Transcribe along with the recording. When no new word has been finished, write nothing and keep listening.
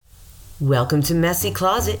Welcome to Messy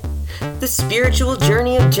Closet, the spiritual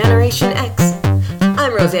journey of Generation X.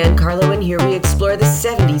 I'm Roseanne Carlo, and here we explore the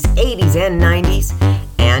 70s, 80s, and 90s,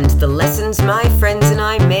 and the lessons my friends and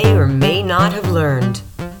I may or may not have learned.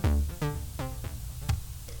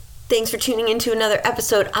 Thanks for tuning into another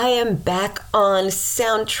episode. I am back on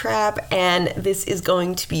Soundtrap, and this is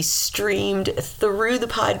going to be streamed through the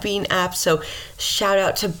Podbean app, so shout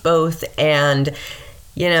out to both, and,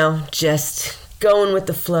 just going with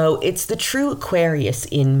the flow. It's the true Aquarius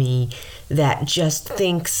in me that just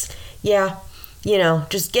thinks,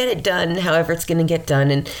 just get it done however it's going to get done.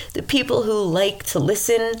 And the people who like to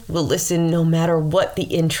listen will listen no matter what the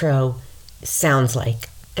intro sounds like.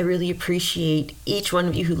 I really appreciate each one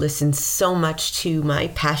of you who listens so much to my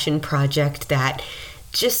passion project that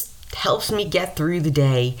just helps me get through the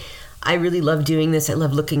day. I really love doing this. I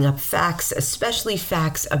love looking up facts, especially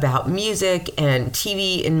facts about music and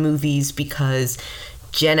TV and movies, because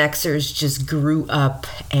Gen Xers just grew up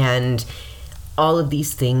and all of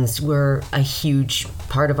these things were a huge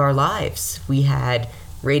part of our lives. We had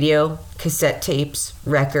radio, cassette tapes,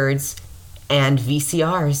 records, and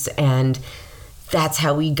VCRs, and that's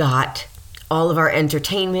how we got all of our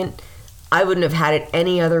entertainment. I wouldn't have had it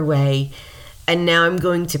any other way. And now I'm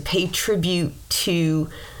going to pay tribute to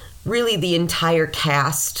really the entire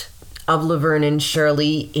cast of Laverne and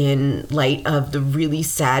Shirley in light of the really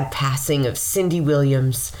sad passing of Cindy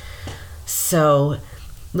Williams. So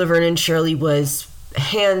Laverne and Shirley was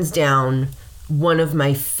hands down one of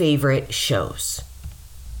my favorite shows.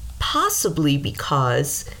 Possibly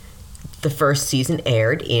because the first season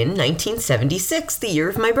aired in 1976, the year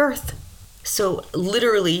of my birth. So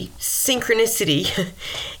literally, synchronicity.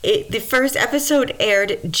 The first episode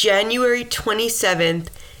aired January 27th,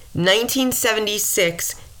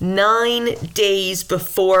 1976, 9 days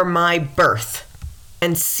before my birth.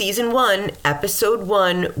 And season 1, episode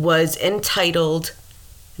 1, was entitled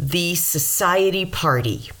The Society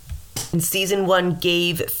Party. And season 1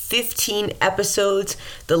 gave 15 episodes.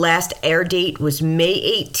 The last air date was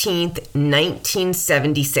May 18th,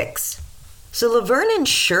 1976. So Laverne and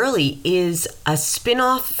Shirley is a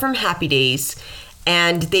spin-off from Happy Days,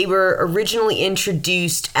 and they were originally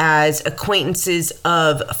introduced as acquaintances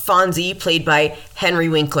of Fonzie, played by Henry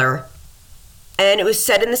Winkler. And it was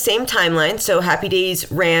set in the same timeline, so Happy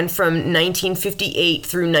Days ran from 1958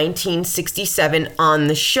 through 1967 on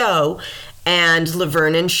the show, and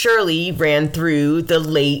Laverne and Shirley ran through the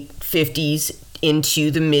late 50s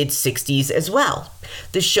into the mid-60s as well.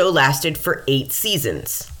 The show lasted for 8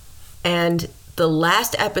 seasons. And the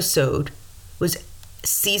last episode was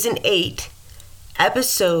season 8,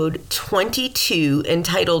 episode 22,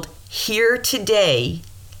 entitled Here Today,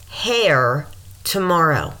 Hair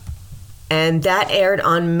Tomorrow. And that aired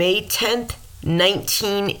on May 10th,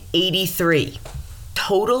 1983.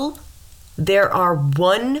 Total, there are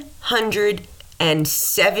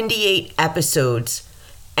 178 episodes,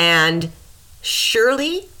 and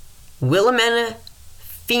Shirley Wilhelmina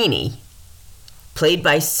Feeney, played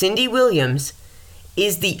by Cindy Williams,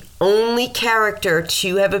 is the only character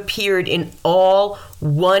to have appeared in all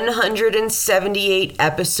 178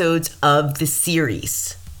 episodes of the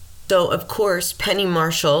series. So, of course, Penny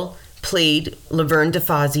Marshall played Laverne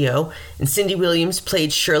DeFazio, and Cindy Williams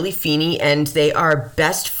played Shirley Feeney, and they are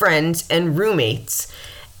best friends and roommates.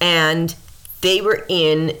 And they were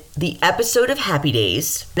in the episode of Happy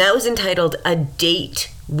Days that was entitled A Date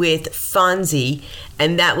with Fonzie,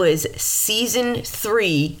 and that was season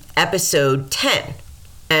 3, episode 10.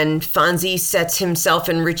 And Fonzie sets himself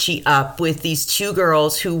and Richie up with these two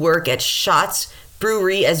girls who work at Schatz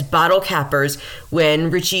Brewery as bottle cappers when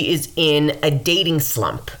Richie is in a dating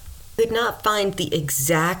slump. I could not find the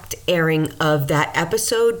exact airing of that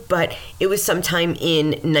episode, but it was sometime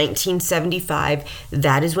in 1975.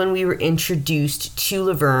 That is when we were introduced to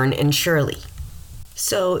Laverne and Shirley.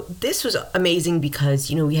 So this was amazing because,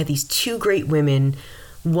 we had these two great women.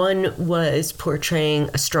 One was portraying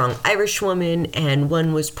a strong Irish woman, and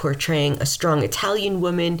one was portraying a strong Italian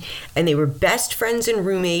woman, and they were best friends and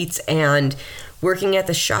roommates and working at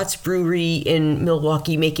the Schatz Brewery in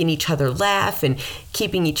Milwaukee, making each other laugh and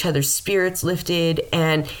keeping each other's spirits lifted.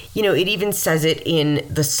 And, it even says it in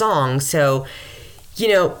the song. So,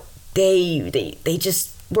 they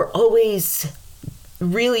just were always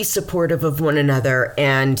really supportive of one another,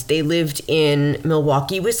 and they lived in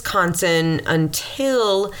Milwaukee, Wisconsin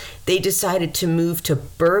until they decided to move to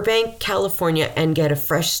Burbank, California and get a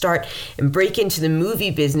fresh start and break into the movie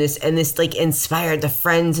business, and this inspired the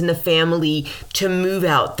friends and the family to move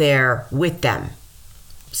out there with them.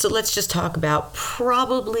 So let's just talk about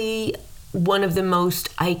probably one of the most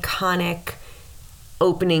iconic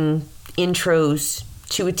opening intros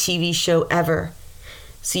to a TV show ever.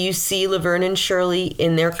 So you see Laverne and Shirley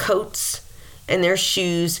in their coats and their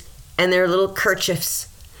shoes and their little kerchiefs,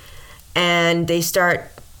 and they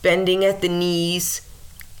start bending at the knees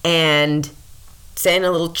and saying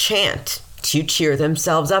a little chant to cheer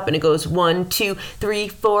themselves up, and it goes 1, 2, 3,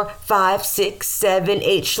 4, 5, 6, 7,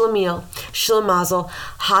 8, Schlemiel, Schlemazel,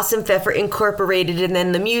 Hassan Pfeffer Incorporated, and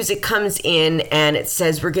then the music comes in and it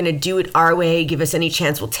says, we're gonna do it our way, give us any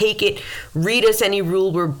chance, we'll take it, read us any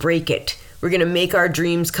rule, we'll break it. We're gonna make our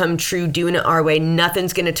dreams come true, doing it our way,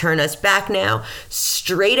 nothing's gonna turn us back now,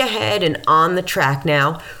 straight ahead and on the track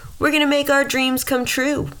now. We're gonna make our dreams come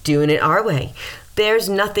true, doing it our way. There's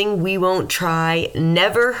nothing we won't try.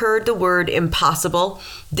 Never heard the word impossible.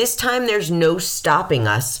 This time there's no stopping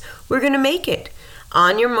us. We're gonna make it.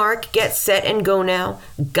 On your mark, get set and go now.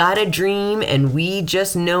 Got a dream and we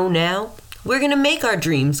just know now. We're gonna make our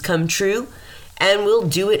dreams come true. And we'll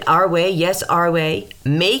do it our way, yes, our way.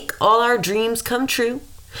 Make all our dreams come true.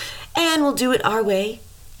 And we'll do it our way,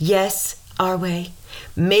 yes, our way.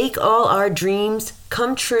 Make all our dreams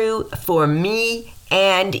come true for me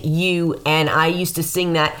and you. And I used to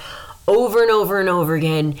sing that over and over and over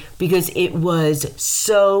again because it was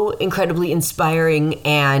so incredibly inspiring,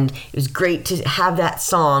 and it was great to have that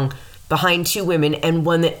song behind two women, and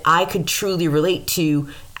one that I could truly relate to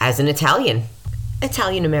as an Italian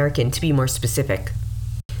American, to be more specific.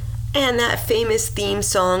 And that famous theme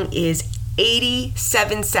song is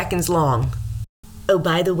 87 seconds long. Oh,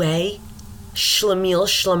 by the way, Schlemiel,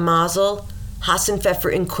 Schlemazel, Hassan Pfeffer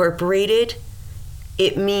Incorporated,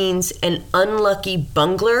 it means an unlucky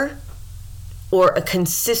bungler or a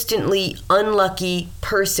consistently unlucky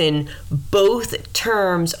person. Both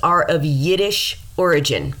terms are of Yiddish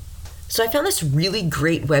origin. So I found this really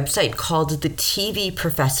great website called The TV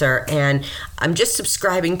Professor, and I'm just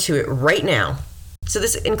subscribing to it right now. So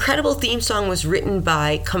this incredible theme song was written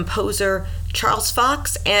by composer Charles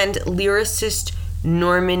Fox and lyricist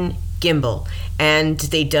Norman Gimbel, and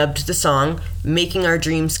they dubbed the song Making Our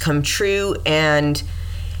Dreams Come True, and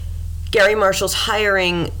Gary Marshall's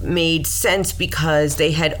hiring made sense because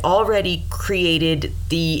they had already created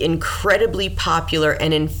the incredibly popular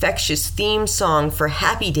and infectious theme song for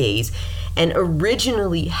Happy Days, and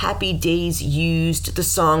originally Happy Days used the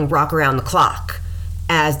song Rock Around the Clock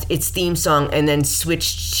as its theme song, and then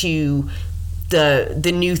switched to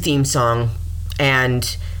the new theme song,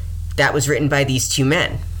 and that was written by these two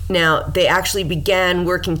men. Now, they actually began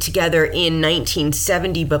working together in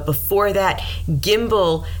 1970, but before that,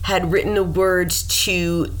 Gimbel had written the words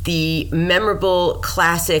to the memorable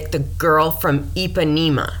classic, The Girl from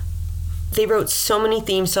Ipanema. They wrote so many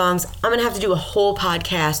theme songs, I'm going to have to do a whole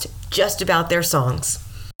podcast just about their songs.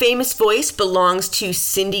 Famous Voice belongs to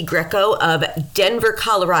Cindy Greco of Denver,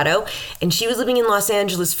 Colorado, and she was living in Los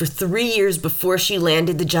Angeles for 3 years before she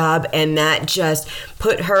landed the job, and that just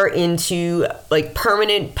put her into like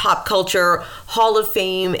permanent pop culture Hall of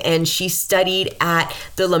Fame, and she studied at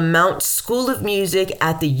the Lamont School of Music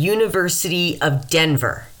at the University of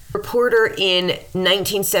Denver. Reporter in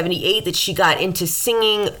 1978 that she got into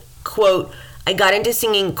singing, quote, I got into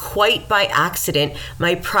singing quite by accident.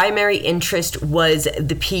 My primary interest was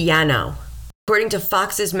the piano. According to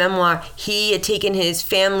Fox's memoir, he had taken his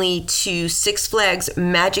family to Six Flags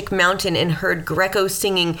Magic Mountain and heard Greco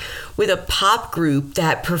singing with a pop group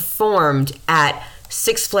that performed at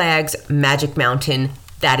Six Flags Magic Mountain.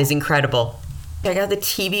 That is incredible. Check out the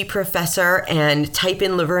TV Professor and type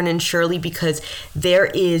in Laverne and Shirley because there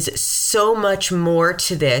is so much more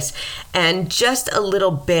to this, and just a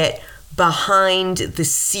little bit behind the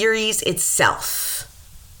series itself.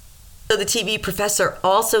 So the TV Professor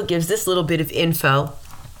also gives this little bit of info.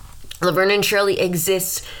 Laverne and Shirley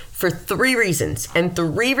exists for 3 reasons, and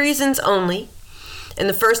 3 reasons only. And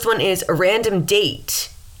the first one is a random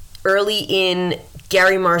date early in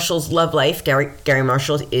Gary Marshall's love life. Gary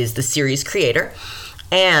Marshall is the series creator.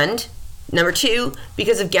 And number 2,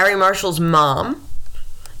 because of Gary Marshall's mom.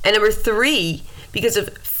 And number 3, because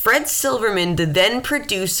of Fred Silverman, the then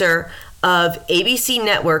producer of ABC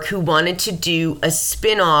Network, who wanted to do a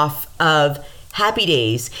spin-off of Happy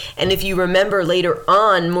Days. And if you remember later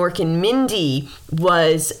on, Mork and Mindy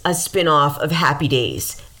was a spin-off of Happy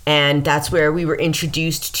Days. And that's where we were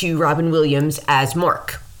introduced to Robin Williams as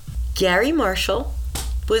Mork. Gary Marshall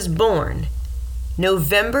was born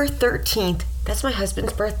November 13th, that's my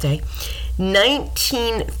husband's birthday,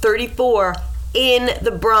 1934, in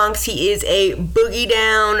the Bronx. He is a boogie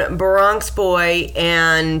down Bronx boy,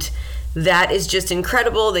 and that is just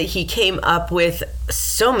incredible that he came up with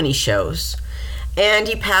so many shows. And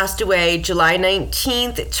he passed away July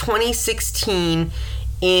 19th, 2016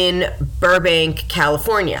 in Burbank,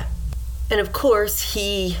 California. And of course,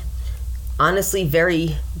 he honestly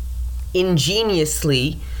very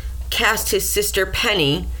ingeniously cast his sister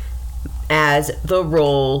Penny as the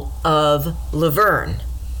role of Laverne.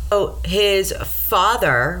 So his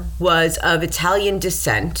father was of Italian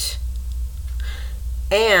descent,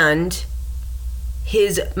 and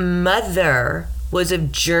his mother was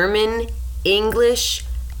of German, English,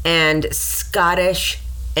 and Scottish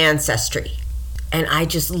ancestry. And I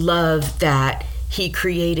just love that he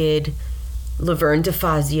created Laverne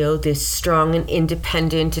DeFazio, this strong and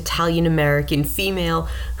independent Italian-American female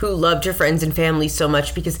who loved her friends and family so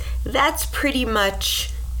much, because that's pretty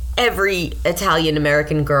much every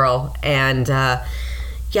Italian-American girl. And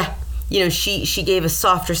she gave a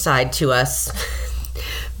softer side to us,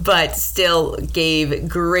 but still gave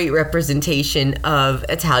great representation of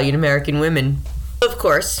Italian-American women. Of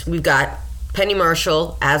course, we've got Penny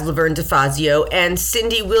Marshall as Laverne DeFazio and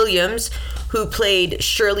Cindy Williams, who played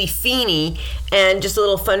Shirley Feeney. And just a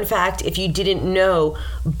little fun fact, if you didn't know,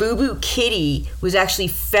 Boo Boo Kitty was actually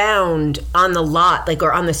found on the lot,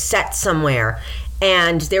 or on the set somewhere.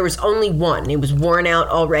 And there was only one. It was worn out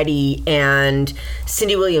already, and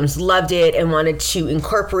Cindy Williams loved it and wanted to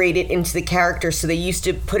incorporate it into the character, so they used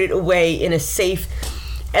to put it away in a safe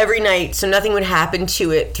every night so nothing would happen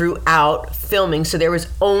to it throughout filming. So there was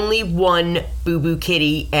only one Boo Boo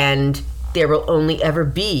Kitty, and there will only ever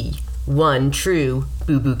be one true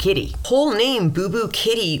Boo Boo Kitty. Whole name Boo Boo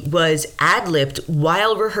Kitty was ad-libbed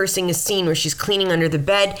while rehearsing a scene where she's cleaning under the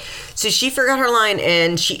bed. So she forgot her line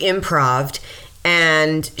and she improv'd,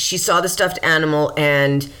 and she saw the stuffed animal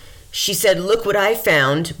and she said, "Look what I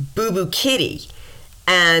found, Boo Boo Kitty."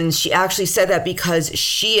 And she actually said that because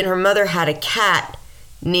she and her mother had a cat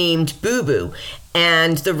named Boo Boo,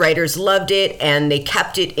 and the writers loved it and they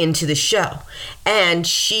kept it into the show. And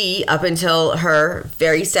she, up until her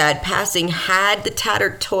very sad passing, had the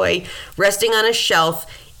tattered toy resting on a shelf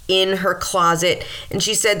in her closet. And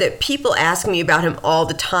she said that people ask me about him all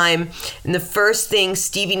the time, and the first thing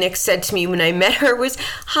Stevie Nicks said to me when I met her was,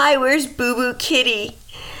 "Hi, where's Boo Boo Kitty?"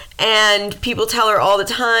 And people tell her all the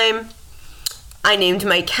time, I named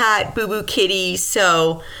my cat Boo Boo Kitty.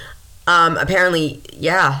 So apparently,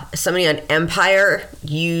 somebody on Empire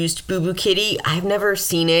used Boo Boo Kitty. I've never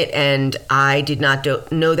seen it, and I did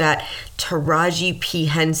not know that. Taraji P.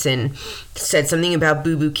 Henson said something about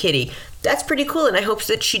Boo Boo Kitty. That's pretty cool, and I hope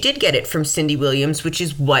that she did get it from Cindy Williams, which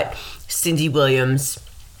is what Cindy Williams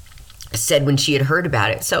said when she had heard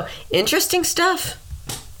about it. So, interesting stuff.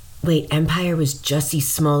 Wait, Empire was Jussie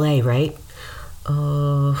Smollett, right?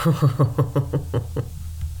 Oh...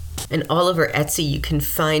 And all over Etsy, you can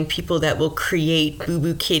find people that will create Boo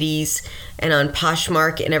Boo Kitties, and on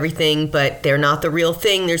Poshmark and everything, but they're not the real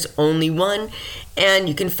thing. There's only one. And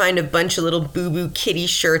you can find a bunch of little Boo Boo Kitty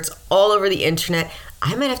shirts all over the internet.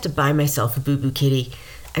 I might have to buy myself a Boo Boo Kitty.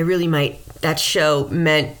 I really might. That show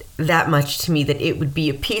meant that much to me that it would be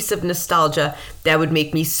a piece of nostalgia that would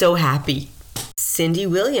make me so happy. Cindy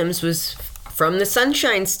Williams was from the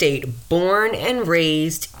Sunshine State, born and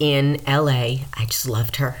raised in LA. I just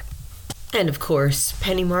loved her. And of course,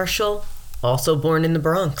 Penny Marshall, also born in the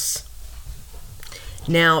Bronx.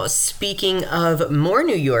 Now, speaking of more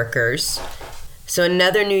New Yorkers, so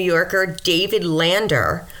another New Yorker, David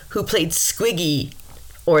Lander, who played Squiggy,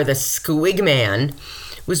 or the Squig Man,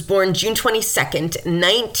 was born June 22nd,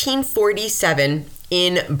 1947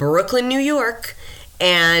 in Brooklyn, New York,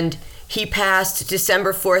 and he passed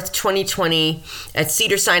December 4th, 2020 at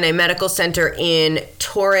Cedars-Sinai Medical Center in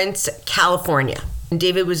Torrance, California.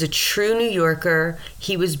 David was a true New Yorker.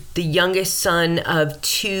 He was the youngest son of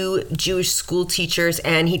two Jewish school teachers,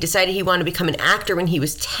 and he decided he wanted to become an actor when he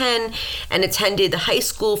was 10 and attended the High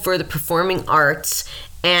School for the Performing Arts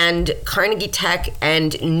and Carnegie Tech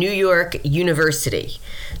and New York University.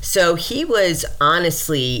 So he was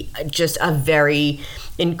honestly just a very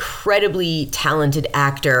incredibly talented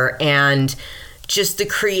actor, and just the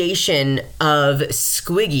creation of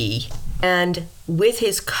Squiggy. And with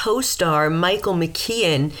his co-star, Michael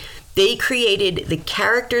McKean, they created the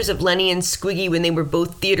characters of Lenny and Squiggy when they were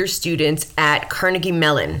both theater students at Carnegie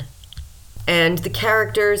Mellon. And the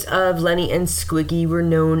characters of Lenny and Squiggy were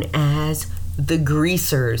known as the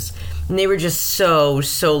Greasers. And they were just so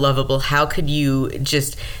lovable. How could you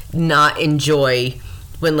just not enjoy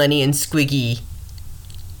when Lenny and Squiggy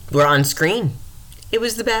were on screen? It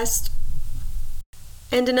was the best.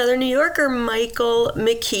 And another New Yorker, Michael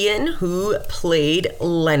McKean, who played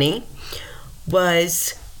Lenny,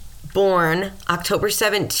 was born October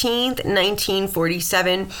 17th,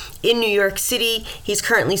 1947 in New York City. He's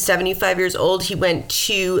currently 75 years old. He went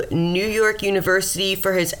to New York University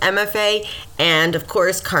for his MFA and, of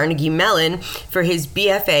course, Carnegie Mellon for his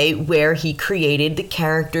BFA, where he created the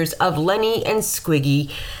characters of Lenny and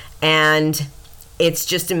Squiggy. And it's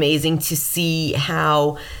just amazing to see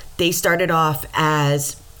how they started off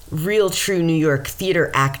as real, true New York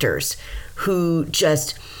theater actors who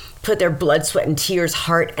just put their blood, sweat, and tears,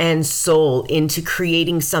 heart, and soul into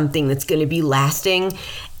creating something that's going to be lasting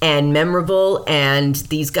and memorable. And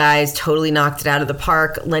these guys totally knocked it out of the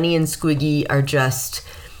park. Lenny and Squiggy are just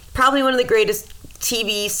probably one of the greatest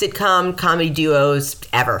TV sitcom comedy duos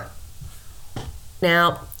ever.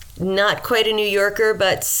 Now, not quite a New Yorker,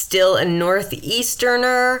 but still a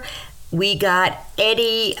Northeasterner. We got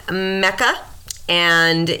Eddie Mecca.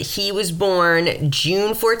 And he was born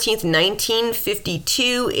June 14th,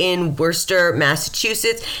 1952 in Worcester,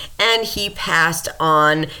 Massachusetts. And he passed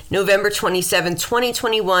on November 27th,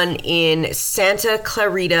 2021 in Santa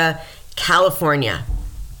Clarita, California.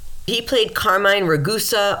 He played Carmine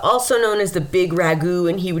Ragusa, also known as the Big Ragu,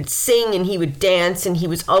 and he would sing and he would dance and he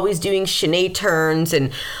was always doing chaîné turns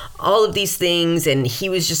and all of these things. And he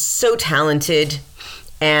was just so talented.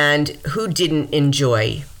 And who didn't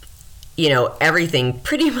enjoy everything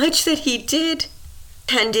pretty much that he did?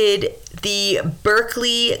 Attended the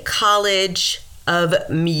Berklee College of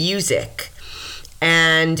Music.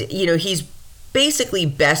 And, he's basically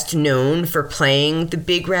best known for playing the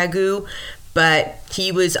Big Ragu, but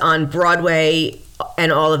he was on Broadway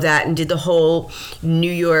and all of that and did the whole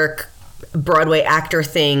New York Broadway actor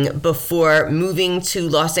thing before moving to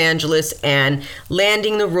Los Angeles and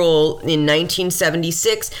landing the role in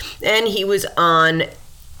 1976. And he was on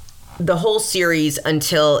the whole series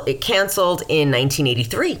until it canceled in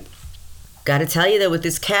 1983. Gotta tell you though, with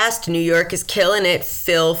this cast, New York is killing it.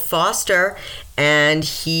 Phil Foster, and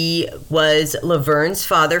he was Laverne's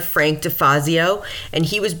father, Frank DeFazio, and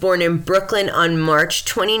he was born in Brooklyn on March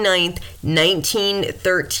 29th,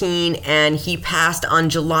 1913, and he passed on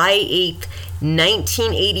July 8th,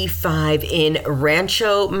 1985 in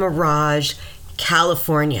Rancho Mirage,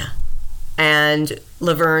 California. And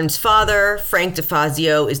Laverne's father, Frank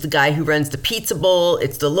DeFazio, is the guy who runs the Pizza Bowl.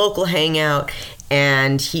 It's the local hangout.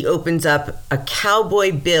 And he opens up a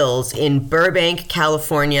Cowboy Bill's in Burbank,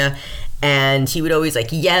 California. And he would always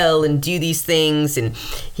yell and do these things. And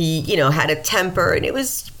he, had a temper. And it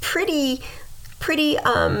was pretty,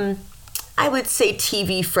 I would say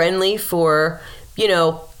TV friendly for,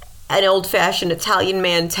 an old-fashioned Italian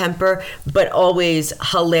man temper, but always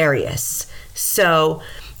hilarious. So,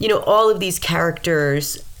 all of these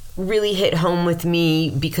characters really hit home with me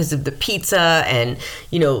because of the pizza and,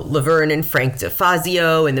 Laverne and Frank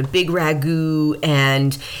DeFazio and the Big Ragu.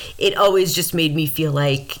 And it always just made me feel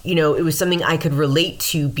like, it was something I could relate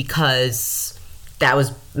to because that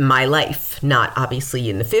was my life. Not obviously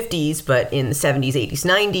in the 50s, but in the 70s, 80s,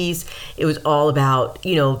 90s. It was all about,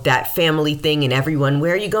 that family thing and everyone.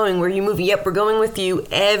 Where are you going? Where are you moving? Yep, we're going with you.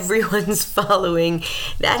 Everyone's following.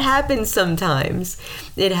 That happens sometimes.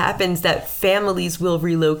 It happens that families will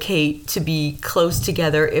relocate to be close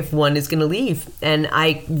together if one is going to leave. And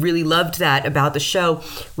I really loved that about the show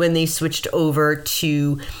when they switched over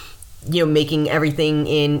to making everything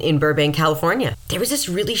in Burbank, California. There was this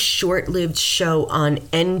really short-lived show on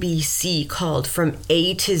NBC called From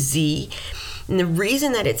A to Z. And the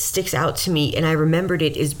reason that it sticks out to me, and I remembered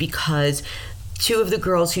it, is because two of the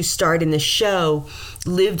girls who starred in the show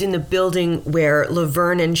lived in the building where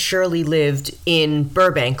Laverne and Shirley lived in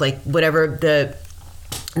Burbank, whatever the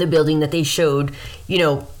building that they showed, in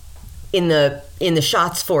the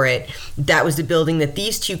shots for it. That was the building that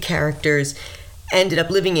these two characters ended up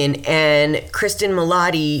living in. And Kristen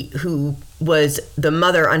Milotti, who was the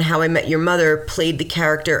mother on How I Met Your Mother, played the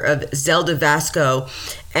character of Zelda Vasco,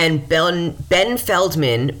 and Ben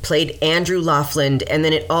Feldman played Andrew Laughlin. And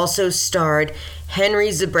then it also starred Henry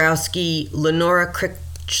Zabrowski, Lenora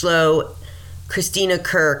Critchlow, Christina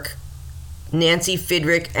Kirk, Nancy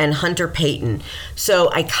Fidrick, and Hunter Payton.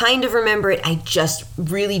 So I kind of remember it. I just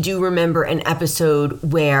really do remember an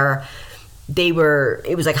episode where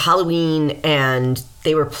it was Halloween and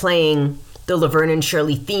they were playing the Laverne and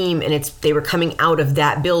Shirley theme, and they were coming out of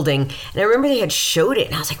that building. And I remember they had showed it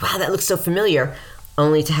and I was like, wow, that looks so familiar,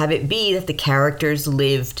 only to have it be that the characters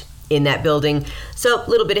lived in that building. So a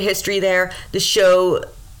little bit of history there. The show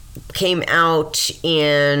came out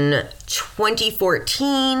in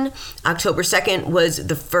 2014. October 2nd was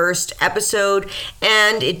the first episode,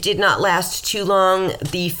 and it did not last too long.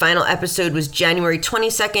 The final episode was January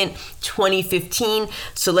 22nd, 2015.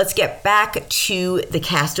 So let's get back to the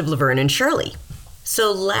cast of Laverne and Shirley. So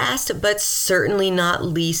last but certainly not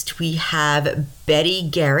least, we have Betty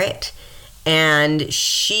Garrett, and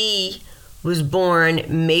she was born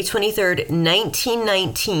May 23rd,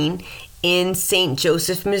 1919 in St.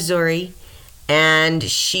 Joseph, Missouri, and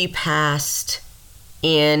she passed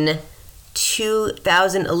in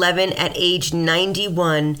 2011 at age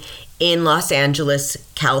 91 in Los Angeles,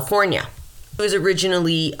 California. She was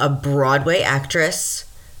originally a Broadway actress,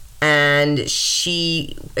 and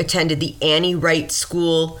she attended the Annie Wright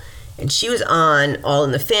School, and she was on All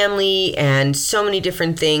in the Family and so many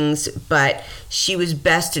different things, but she was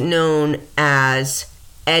best known as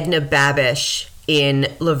Edna Babish in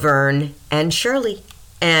Laverne and Shirley.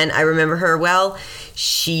 And I remember her well.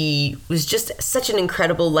 She was just such an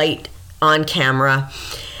incredible light on camera.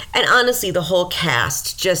 And honestly, the whole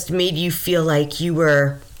cast just made you feel like you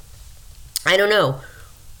were, I don't know,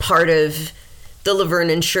 part of the Laverne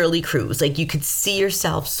and Shirley crew. It was like you could see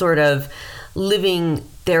yourself sort of living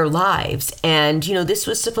their lives. And, you know, this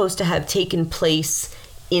was supposed to have taken place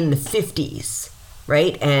in the 50s,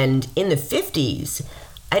 right? And in the 50s,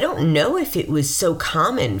 I don't know if it was so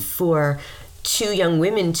common for two young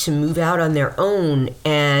women to move out on their own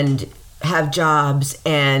and have jobs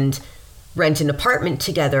and rent an apartment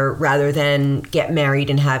together rather than get married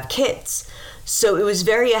and have kids. So it was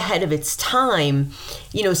very ahead of its time.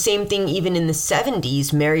 You know, same thing even in the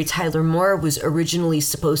 70s. Mary Tyler Moore was originally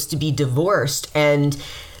supposed to be divorced, and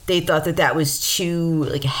they thought that that was too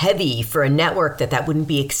heavy for a network, that wouldn't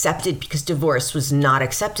be accepted because divorce was not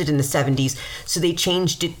accepted in the 70s. So they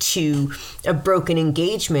changed it to a broken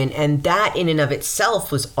engagement, and that in and of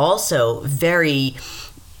itself was also very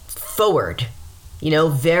forward, you know,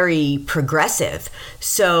 very progressive.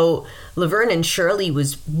 So Laverne and Shirley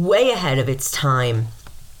was way ahead of its time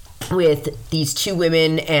with these two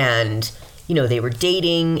women, and, you know, they were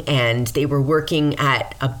dating and they were working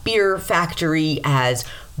at a beer factory as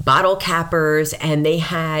bottle cappers, and they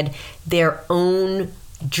had their own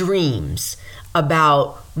dreams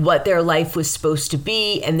about what their life was supposed to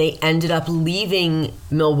be, and they ended up leaving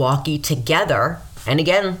Milwaukee together. And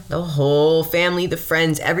again, the whole family, the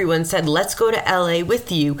friends, everyone said, let's go to LA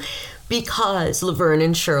with you, because Laverne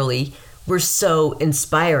and Shirley were so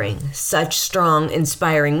inspiring, such strong,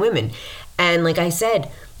 inspiring women. And like I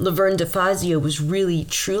said, Laverne DeFazio was really,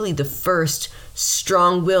 truly the first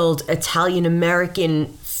strong-willed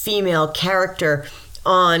Italian-American female character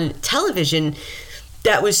on television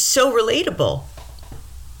that was so relatable.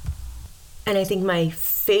 And I think my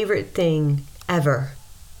favorite thing ever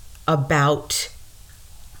about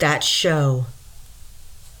that show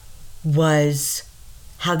was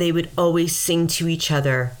how they would always sing to each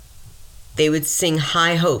other. They would sing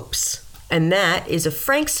High Hopes. And that is a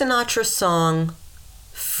Frank Sinatra song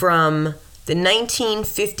from the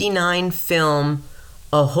 1959 film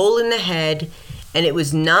A Hole in the Head, and it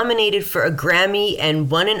was nominated for a Grammy and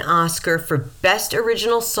won an Oscar for Best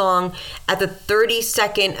Original Song at the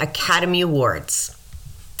 32nd Academy Awards,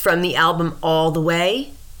 from the album All the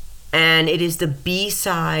Way, and it is the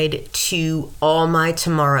B-side to All My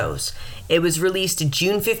Tomorrows. It was released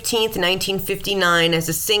June 15th, 1959 as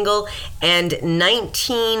a single, and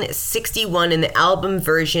 1961 in the album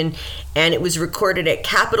version, and it was recorded at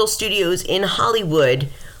Capitol Studios in Hollywood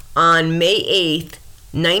on May 8th,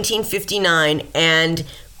 1959, and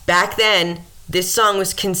back then, this song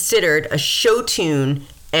was considered a show tune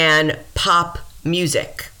and pop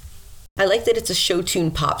music. I like that it's a show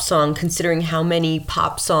tune pop song, considering how many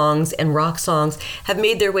pop songs and rock songs have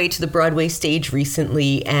made their way to the Broadway stage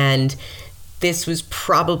recently, and this was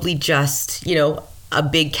probably just, you know, a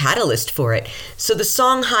big catalyst for it. So the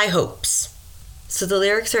song High Hopes. So the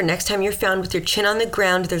lyrics are, next time you're found with your chin on the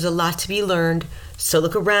ground, there's a lot to be learned, so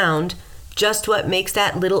look around. Just what makes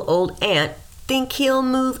that little old ant think he'll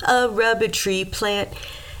move a rubber tree plant?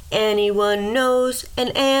 Anyone knows an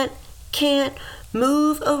ant can't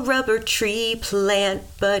move a rubber tree plant,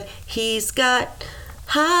 but he's got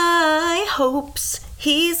high hopes.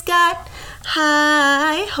 He's got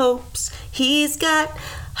high hopes. He's got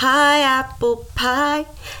high apple pie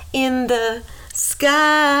in the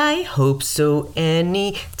sky. Hope so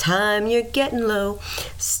any time you're getting low,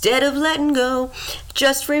 instead of letting go,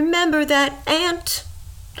 just remember that ant.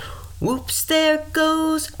 Whoops, there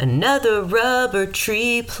goes another rubber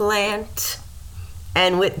tree plant.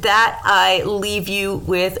 And with that, I leave you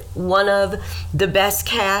with one of the best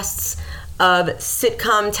casts of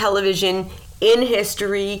sitcom television in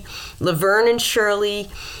history, Laverne and Shirley.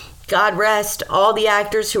 God rest all the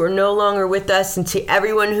actors who are no longer with us, and to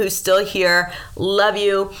everyone who's still here, love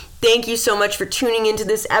you. Thank you so much for tuning into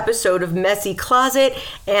this episode of Messy Closet,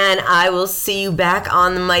 and I will see you back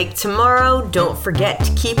on the mic tomorrow. Don't forget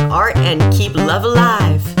to keep art and keep love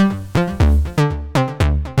alive.